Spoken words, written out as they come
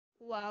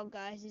Wow,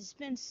 guys, it's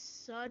been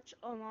such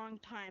a long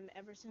time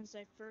ever since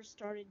I first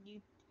started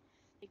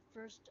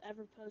first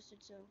ever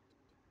posted. So,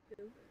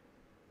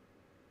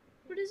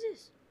 What is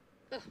this?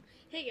 Oh,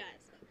 hey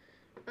guys.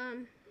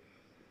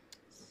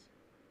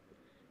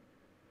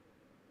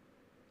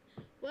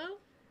 Well,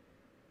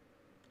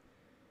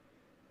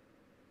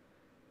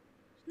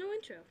 there's no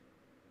intro.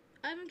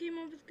 I haven't came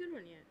up with a good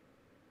one yet.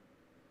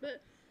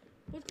 But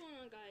what's going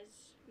on,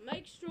 guys?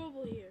 Mike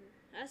Strobel here.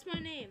 That's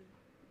my name.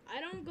 I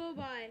don't go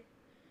by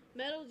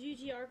Metal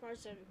GTR Car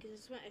 7 because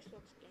it's my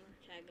Xbox gamer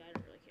tag. I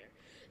don't really care.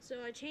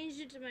 So I changed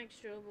it to Mike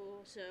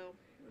Strobel. So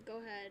go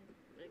ahead.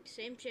 Like,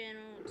 same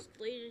channel. It's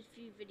deleted a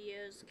few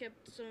videos.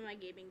 Kept some of my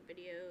gaming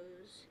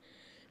videos.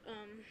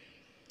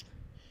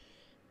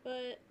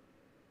 But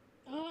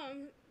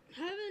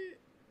haven't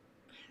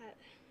had.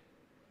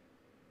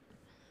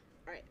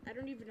 Alright, I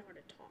don't even know how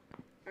to talk.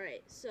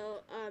 Alright,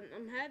 so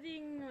I'm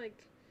having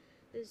like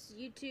this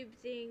YouTube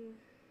thing.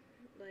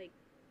 Like,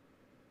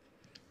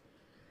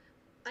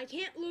 I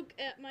can't look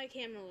at my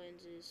camera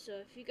lenses, so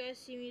if you guys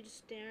see me just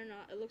staring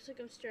off, it looks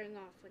like I'm staring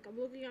off. Like, I'm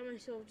looking at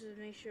myself just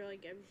to make sure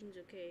like everything's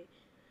okay.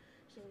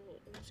 So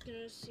I'm just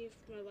gonna see if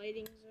my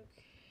lighting's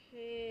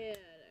okay.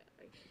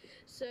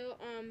 So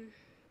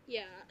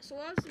yeah, so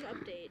I'll have some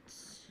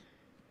updates.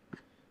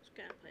 Just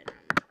kind of playing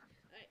around.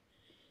 Alright,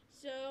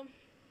 so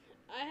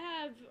I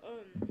have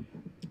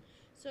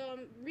so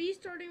I'm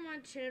restarting my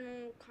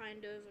channel,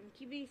 kind of. I'm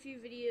keeping a few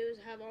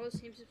videos, have all the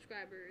same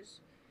subscribers.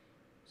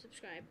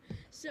 Subscribe.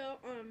 So,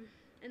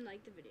 and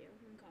like the video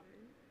and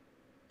comment.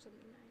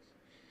 Something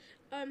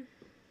nice.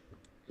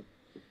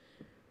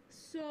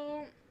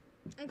 So,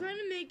 I'm kind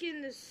of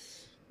making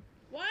this.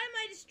 Why am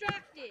I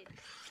distracted?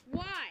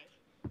 Why?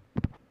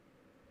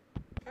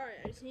 Alright,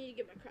 I just need to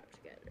get my crap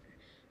together.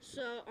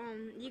 So,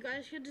 you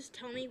guys could just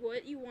tell me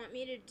what you want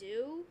me to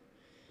do.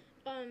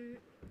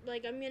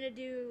 Like, I'm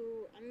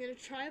gonna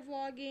try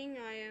vlogging.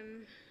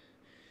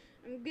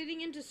 I'm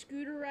getting into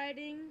scooter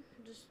riding.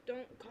 Just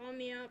don't call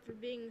me out for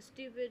being a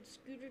stupid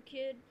scooter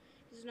kid,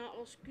 because not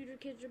all scooter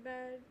kids are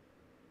bad.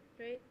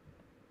 Right?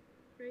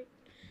 Right?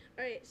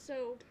 Alright,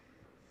 so,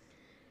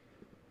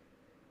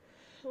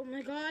 oh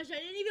my gosh, I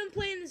didn't even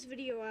plan this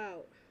video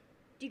out.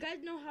 Do you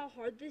guys know how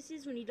hard this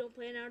is when you don't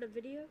plan out a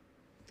video?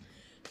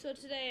 So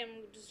today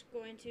I'm just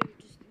going to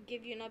just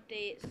give you an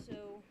update.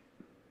 So,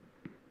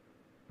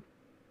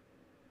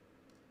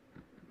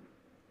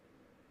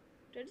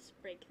 did I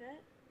just break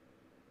that?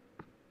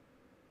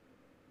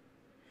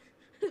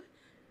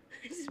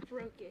 I just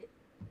broke it.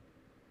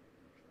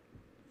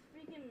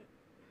 Freaking,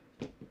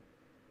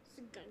 it's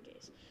a gun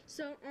case.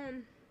 So,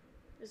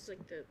 this is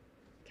like the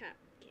cap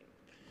came.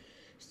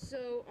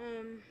 So,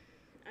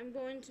 I'm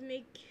going to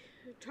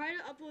try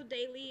to upload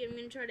daily. I'm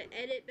going to try to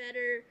edit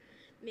better,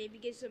 maybe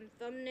get some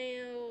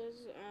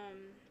thumbnails,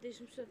 do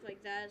some stuff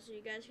like that, so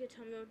you guys can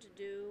tell me what to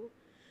do,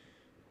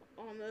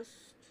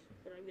 almost,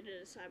 but I'm going to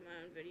decide my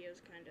own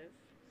videos, kind of.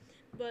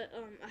 But,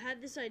 I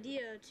had this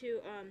idea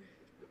to,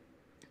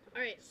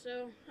 alright,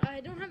 so,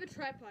 I don't have a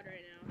tripod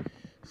right now,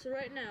 so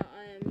right now,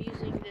 I am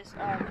using this,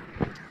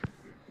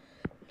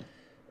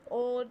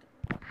 old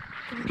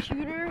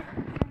computer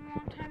from a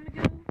long time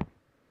ago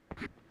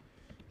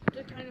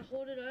to kind of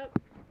hold it up,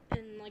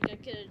 and like I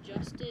could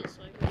adjust it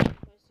so I could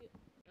place it.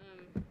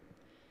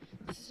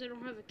 Since I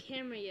don't have a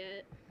camera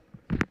yet,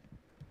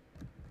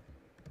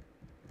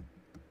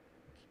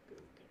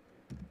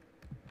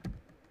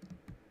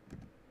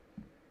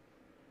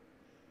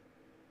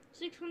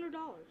 $600.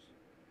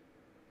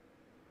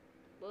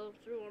 Well,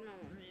 through on my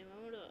name,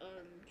 I want a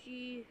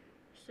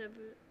G7.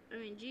 I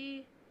mean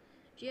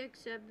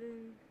GX7,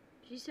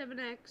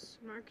 G7X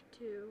Mark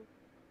II.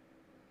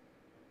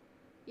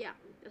 Yeah,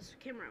 that's the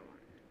camera I want.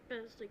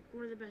 That's like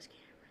one of the best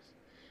cameras.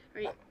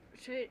 Alright,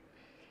 should I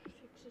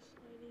fix this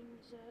lighting?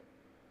 Is that?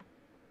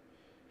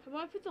 How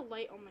about I put the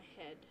light on my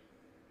head?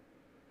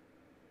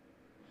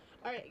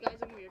 Alright, guys,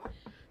 I'm weird.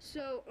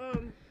 So,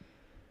 I'm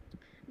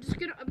just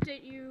gonna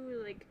update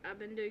you. Like, I've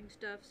been doing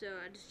stuff, so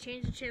I just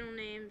changed the channel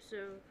name, so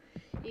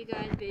you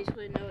guys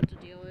basically know what the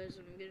deal is.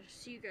 I'm gonna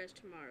see you guys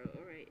tomorrow.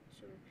 Alright,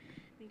 so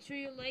make sure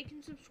you like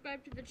and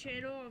subscribe to the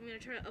channel. I'm gonna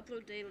try to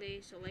upload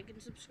daily, so like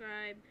and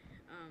subscribe.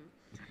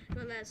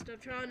 All that stuff.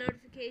 Turn on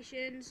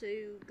notifications so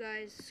you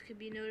guys could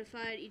be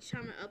notified each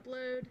time I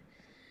upload.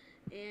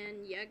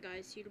 And yeah,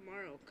 guys, see you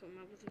tomorrow. Come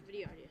up with a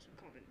video idea, so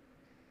comment.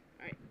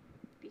 Alright,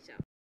 peace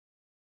out.